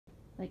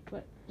Like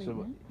what? Right So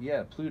now?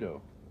 yeah,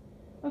 Pluto.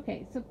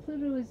 Okay, so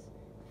Pluto is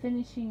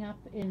finishing up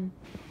in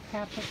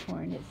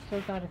Capricorn. It's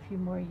still got a few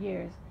more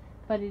years,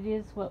 but it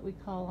is what we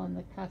call on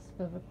the cusp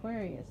of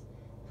Aquarius.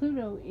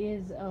 Pluto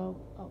is,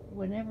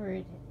 whenever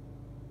it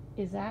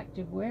is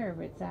active,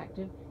 wherever it's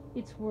active,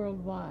 it's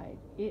worldwide.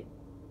 It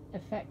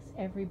affects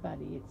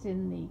everybody. It's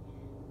in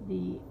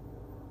the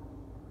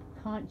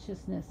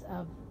consciousness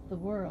of the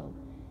world,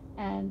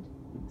 and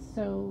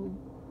so,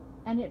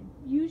 and it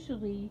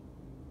usually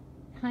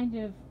kind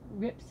of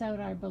rips out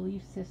our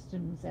belief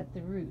systems at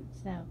the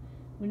roots. Now,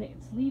 when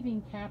it's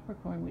leaving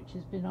Capricorn, which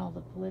has been all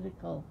the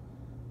political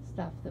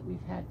stuff that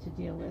we've had to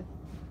deal with,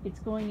 it's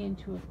going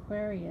into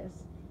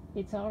Aquarius.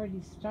 It's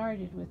already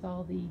started with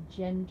all the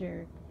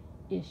gender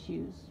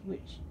issues,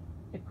 which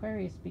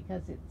Aquarius,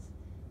 because it's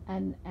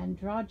an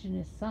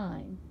androgynous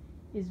sign,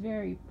 is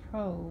very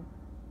pro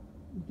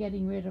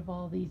getting rid of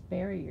all these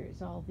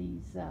barriers, all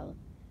these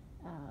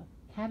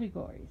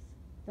categories.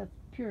 That's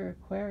pure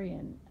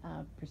Aquarian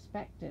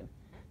perspective,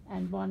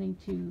 and wanting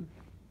to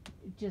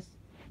just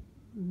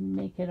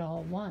make it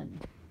all one.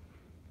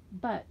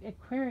 But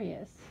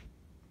Aquarius,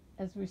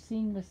 as we're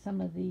seeing with some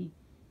of the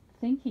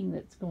thinking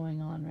that's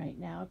going on right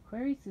now,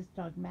 Aquarius is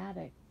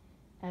dogmatic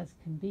as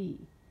can be,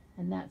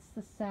 and that's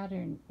the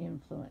Saturn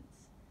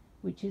influence,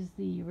 which is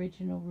the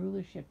original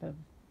rulership of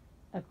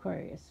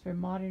Aquarius. For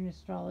modern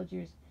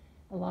astrologers,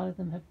 a lot of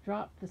them have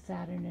dropped the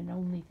Saturn and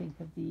only think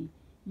of the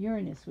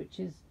Uranus, which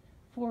is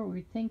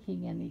forward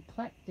thinking and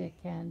eclectic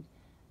and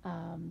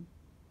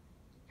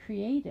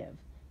creative.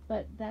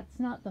 But that's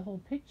not the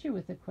whole picture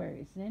with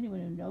Aquarius. And anyone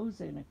who knows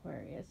an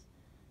Aquarius,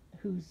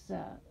 who's,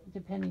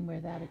 depending where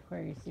that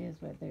Aquarius is,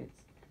 whether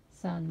it's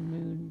Sun,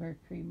 Moon,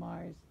 Mercury,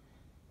 Mars,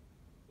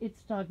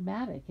 it's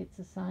dogmatic. It's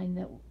a sign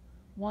that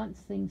wants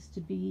things to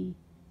be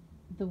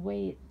the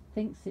way it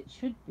thinks it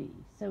should be.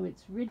 So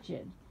it's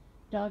rigid,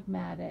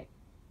 dogmatic,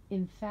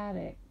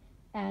 emphatic,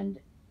 and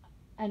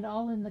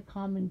all in the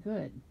common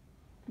good.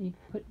 You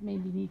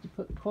maybe need to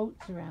put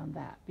quotes around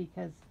that,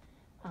 because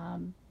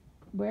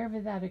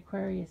wherever that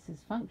Aquarius is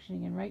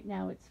functioning, and right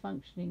now it's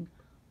functioning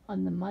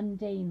on the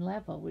mundane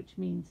level, which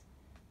means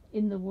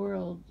in the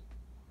world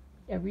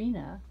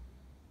arena,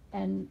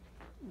 and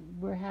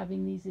we're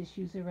having these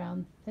issues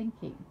around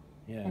thinking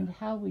and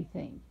how we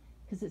think,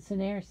 because it's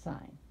an air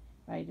sign,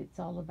 right? It's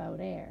all about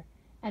air,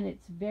 and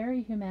it's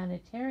very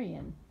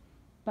humanitarian,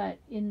 but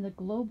in the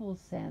global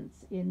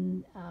sense,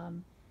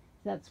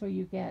 that's where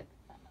you get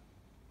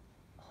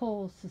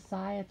whole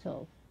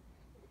societal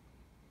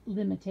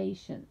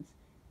limitations,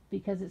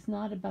 because it's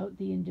not about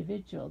the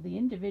individual. The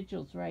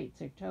individual's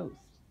rights are toast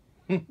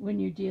when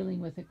you're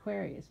dealing with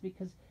Aquarius,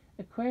 because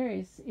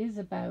Aquarius is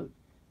about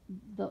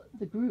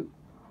the group.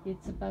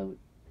 It's about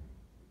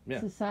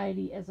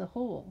society as a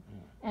whole.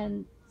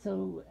 And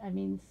so, I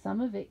mean,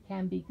 some of it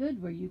can be good,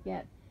 where you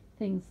get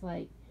things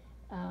like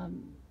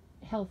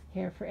health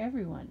care for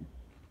everyone,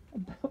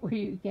 but where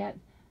you get,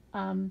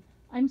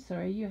 I'm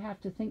sorry, you have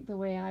to think the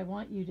way I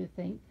want you to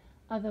think,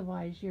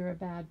 otherwise you're a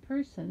bad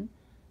person.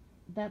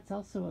 That's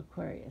also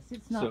Aquarius.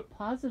 It's not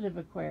positive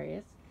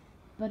Aquarius,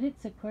 but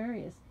it's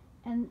Aquarius.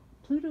 And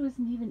Pluto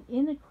isn't even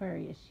in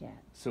Aquarius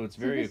yet. So it's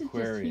very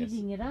Aquarius. Just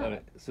heating it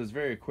up. So it's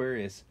very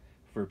Aquarius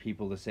for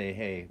people to say,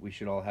 hey, we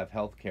should all have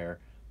health care,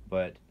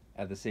 but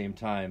at the same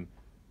time,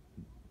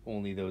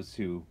 only those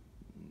who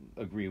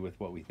agree with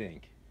what we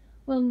think.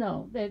 Well,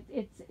 no,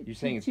 You're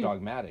saying it's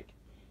dogmatic.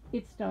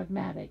 It's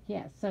dogmatic,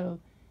 yes. So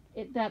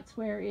that's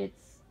where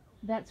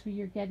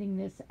you're getting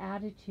this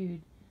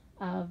attitude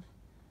of,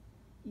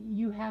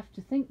 you have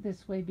to think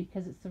this way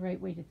because it's the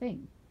right way to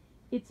think.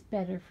 It's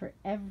better for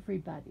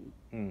everybody.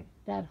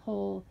 That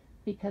whole,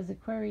 because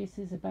Aquarius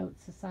is about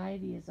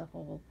society as a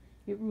whole.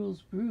 It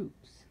rules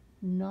groups,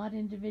 not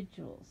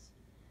individuals.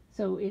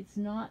 So it's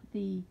not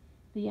the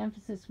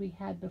emphasis we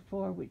had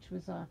before, which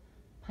was a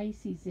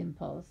Pisces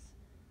impulse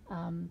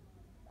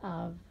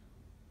of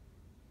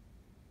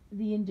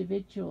the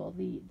individual,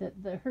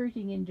 the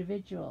hurting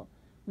individual.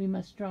 We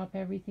must drop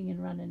everything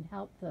and run and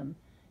help them.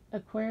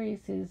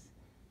 Aquarius is,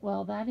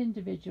 well, that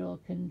individual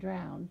can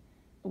drown.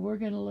 We're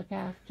going to look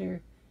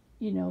after,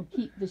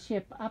 keep the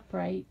ship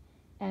upright,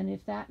 and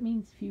if that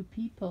means few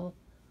people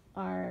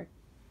are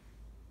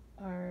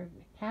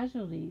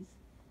casualties,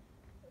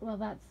 well,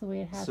 that's the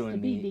way it has to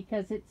be,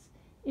 because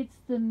it's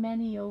the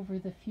many over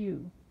the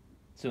few.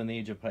 So in the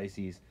age of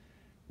Pisces,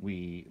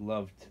 we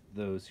loved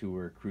those who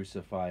were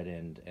crucified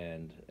and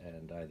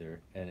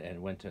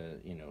went to,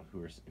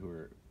 who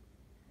were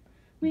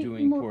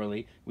doing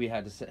poorly. We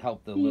had to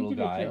help the little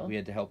guy. We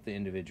had to help the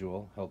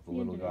individual, help the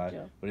little guy.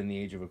 But in the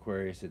age of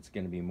Aquarius, it's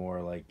going to be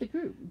more like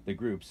the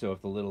group. So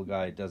if the little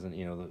guy doesn't,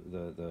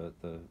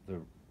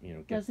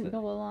 doesn't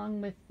go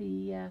along with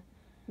the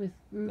with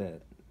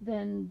group,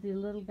 then the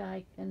little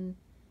guy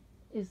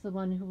is the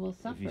one who will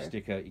suffer. If you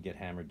stick out, you get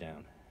hammered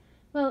down.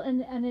 Well,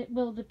 and it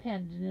will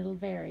depend, and it'll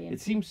vary.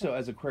 It seems so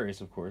as Aquarius,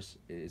 of course.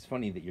 It's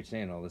funny that you're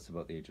saying all this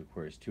about the age of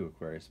Aquarius to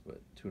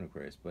an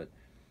Aquarius, but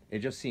it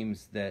just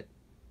seems that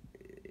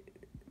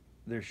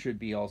there should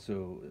be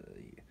also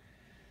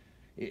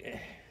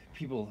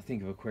people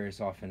think of Aquarius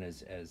often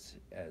as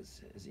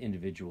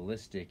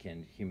individualistic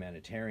and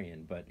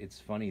humanitarian, but it's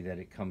funny that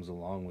it comes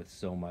along with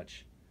so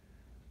much,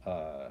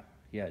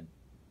 yeah,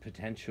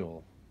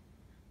 potential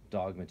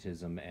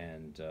dogmatism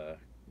and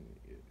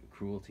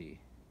cruelty,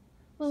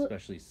 Well,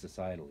 especially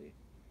societally.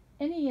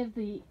 any of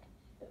the,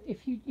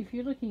 if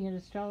you're looking at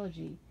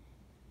astrology,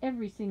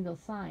 every single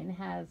sign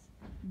has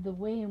the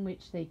way in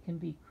which they can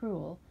be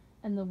cruel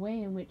and the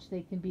way in which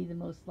they can be the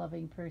most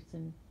loving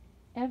person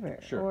ever,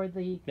 Sure. or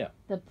the Yeah.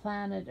 the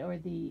planet or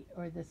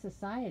the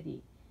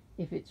society,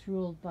 if it's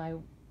ruled by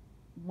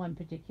one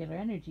particular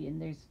energy. And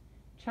there's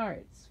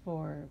charts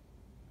for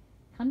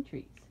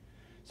countries.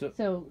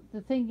 So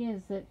the thing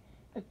is that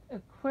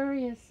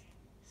Aquarius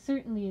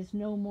certainly is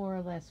no more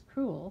or less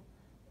cruel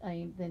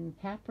than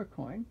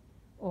Capricorn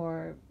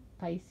or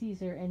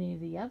Pisces or any of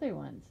the other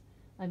ones.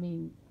 I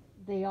mean,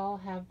 they all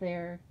have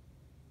their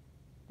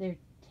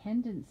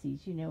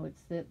tendencies. You know,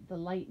 it's the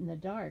light and the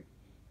dark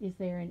is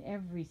there in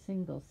every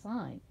single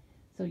sign.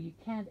 So you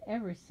can't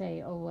ever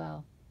say, oh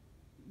well,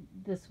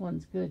 this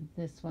one's good,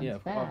 this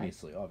one's bad.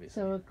 Obviously.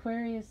 So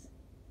Aquarius,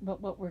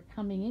 but what we're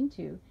coming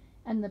into,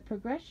 and the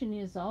progression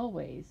is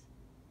always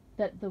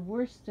that the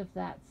worst of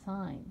that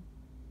sign,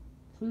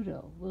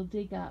 Pluto, will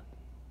dig up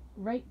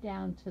right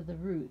down to the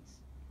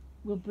roots,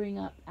 will bring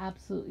up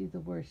absolutely the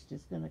worst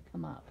is going to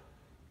come up,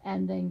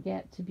 and then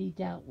get to be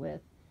dealt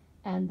with,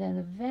 and then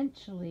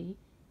eventually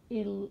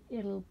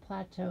it'll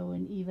plateau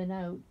and even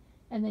out,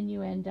 and then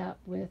you end up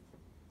with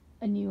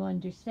a new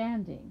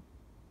understanding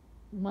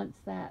once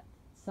that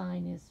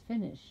sign is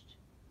finished.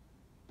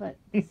 But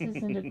this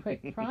isn't a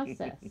quick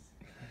process.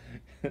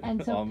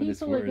 And so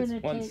people are going to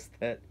once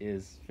that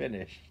is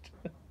finished.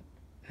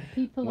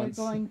 People are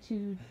going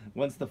to...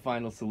 Once the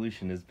final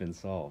solution has been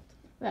solved.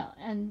 Well,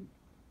 and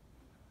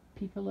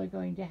people are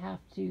going to have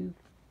to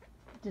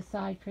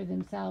decide for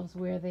themselves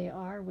where they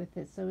are with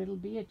it. So it'll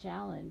be a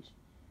challenge,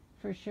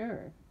 for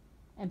sure.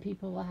 And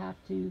people will have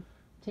to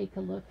take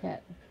a look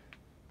at,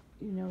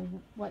 you know,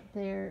 what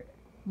their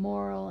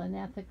moral and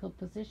ethical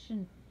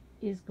position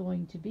is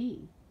going to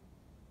be.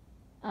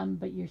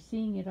 But you're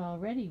seeing it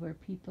already where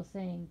people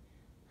saying,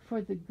 for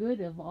the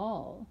good of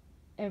all,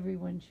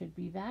 everyone should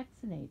be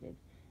vaccinated.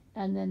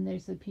 And then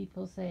there's the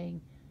people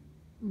saying,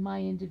 my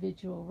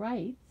individual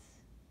rights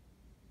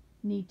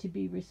need to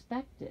be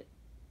respected.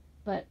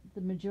 But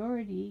the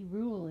majority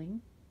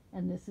ruling,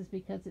 and this is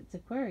because it's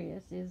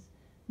Aquarius, is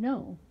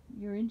no,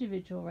 your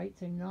individual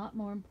rights are not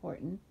more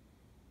important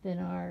than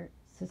our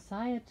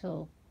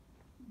societal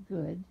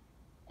good,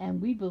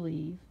 and we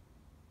believe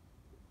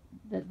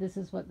that this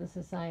is what the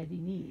society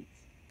needs.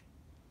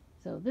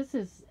 So this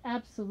is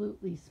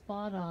absolutely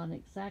spot on,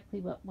 exactly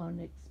what one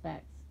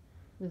expects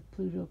with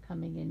Pluto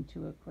coming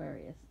into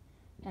Aquarius.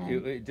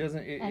 And,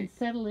 and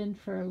settle in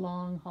for a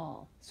long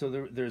haul. So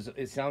there's.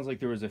 It sounds like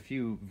there was a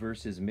few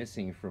verses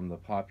missing from the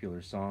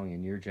popular song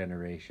in your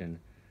generation.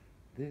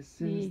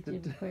 This is the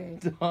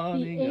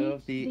dawning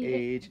of the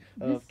age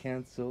of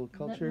cancel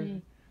culture,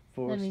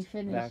 forced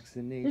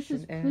vaccination, this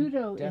is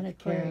Pluto and death in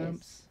Aquarius.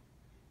 Camps.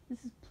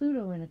 This is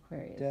Pluto in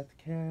Aquarius. Death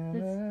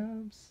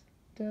camps.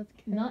 Death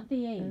camps. Not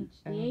the age.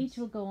 The age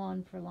will go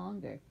on for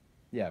longer.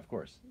 Yeah, of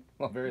course.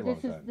 Well, very long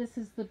time. This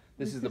is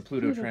the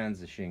Pluto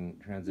transiting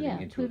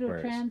into Pluto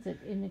Aquarius. transit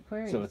in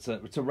Aquarius. So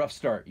it's a rough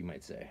start, you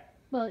might say.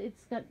 Well,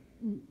 it's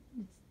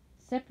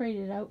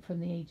separated out from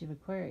the age of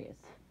Aquarius.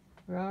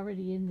 We're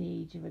already in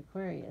the age of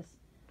Aquarius.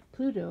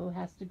 Pluto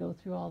has to go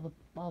through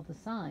all the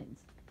signs.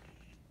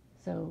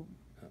 So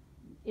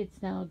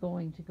it's now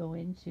going to go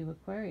into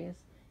Aquarius,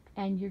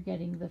 and you're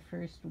getting the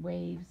first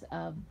waves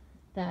of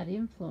that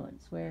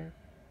influence where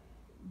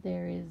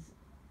there is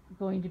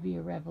going to be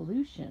a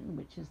revolution,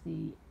 which is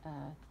the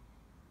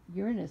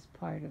Uranus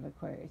part of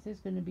Aquarius. There's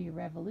going to be a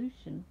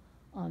revolution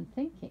on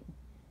thinking.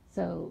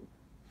 So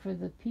for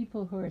the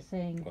people who are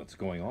saying... What's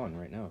going on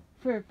right now?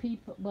 For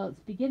people, well, it's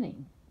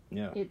beginning.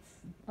 Yeah. It's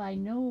by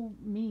no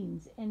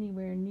means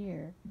anywhere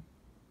near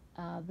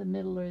the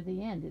middle or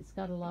the end. It's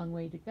got a long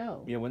way to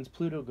go. Yeah, when's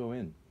Pluto go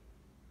in?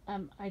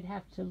 I'd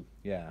have to...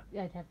 Yeah.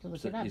 I'd have to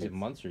look it up. Is it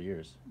months or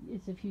years?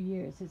 It's a few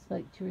years. It's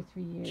like 2 or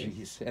 3 years.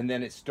 Jeez. And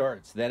then it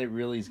starts. Then it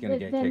really is going to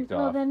get kicked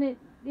off. Well, then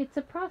it's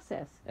a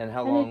process. And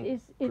how long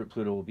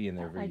Pluto will be in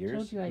there? For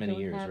years? Told you Many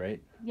years,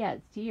 right? Yeah,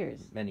 it's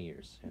years. Many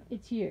years. Yeah.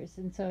 It's years,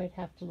 and so I'd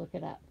have to look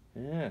it up.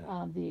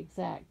 Yeah. The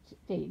exact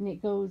date. And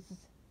it goes...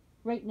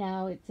 Right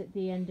now, it's at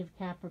the end of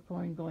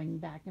Capricorn, going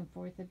back and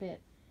forth a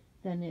bit.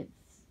 Then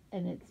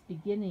it's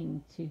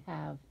beginning to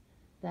have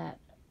that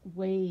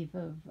wave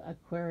of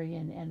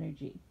Aquarian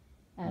energy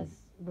as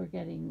we're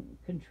getting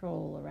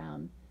control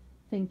around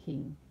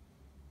thinking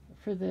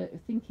for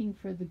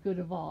the good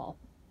of all,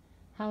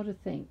 how to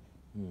think.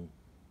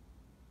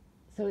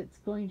 So it's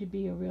going to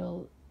be a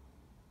really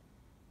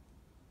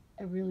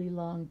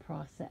long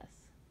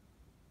process,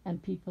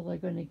 and people are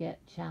going to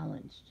get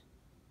challenged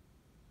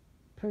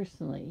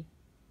personally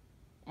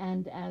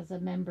and as a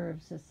member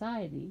of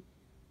society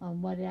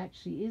on what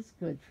actually is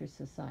good for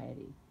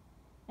society.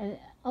 And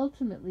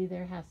ultimately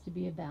there has to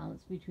be a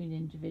balance between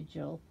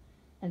individual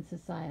and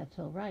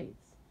societal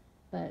rights.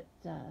 but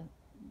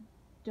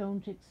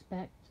don't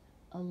expect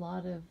a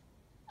lot of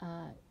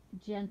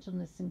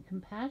gentleness and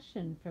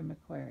compassion from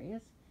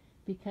Aquarius,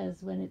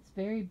 because when it's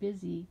very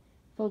busy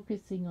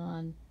focusing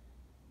on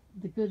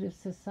the good of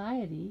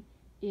society,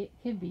 it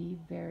can be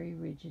very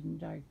rigid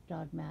and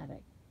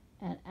dogmatic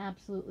and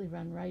absolutely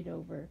run right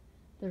over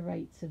the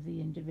rights of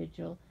the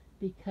individual,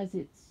 because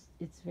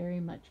it's very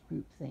much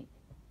groupthink.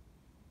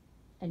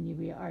 And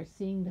we are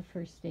seeing the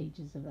first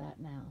stages of that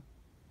now.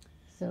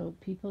 So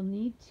people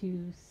need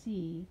to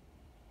see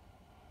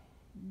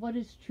what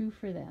is true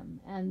for them,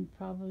 and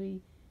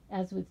probably,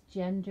 as with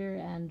gender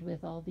and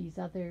with all these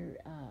other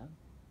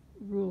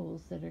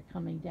rules that are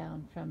coming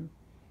down from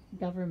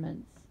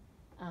governments,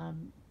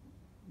 um,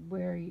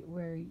 where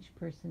each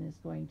person is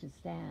going to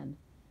stand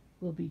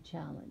will be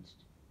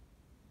challenged,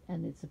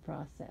 and it's a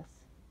process.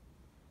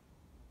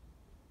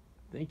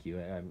 Thank you.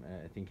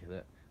 I think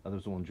that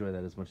others will enjoy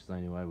that as much as I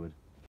knew I would.